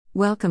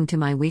Welcome to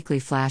my weekly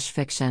flash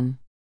fiction.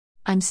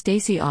 I'm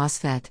Stacy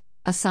Osvet,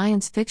 a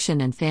science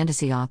fiction and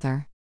fantasy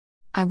author.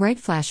 I write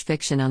flash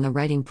fiction on the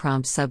Writing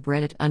Prompts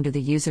subreddit under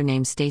the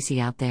username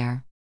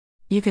StacyOutThere.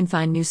 You can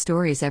find new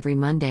stories every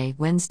Monday,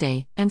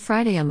 Wednesday, and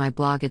Friday on my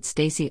blog at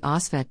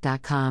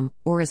stacyosvet.com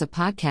or as a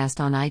podcast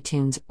on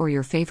iTunes or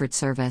your favorite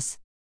service.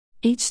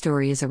 Each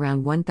story is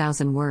around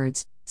 1,000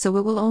 words, so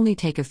it will only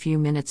take a few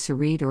minutes to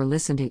read or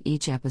listen to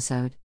each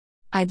episode.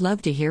 I'd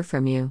love to hear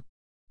from you.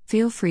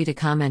 Feel free to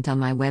comment on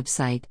my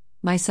website,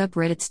 my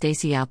subreddit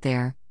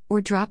StacyOutThere, or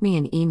drop me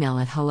an email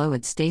at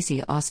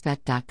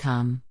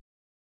hello@stacyosvet.com.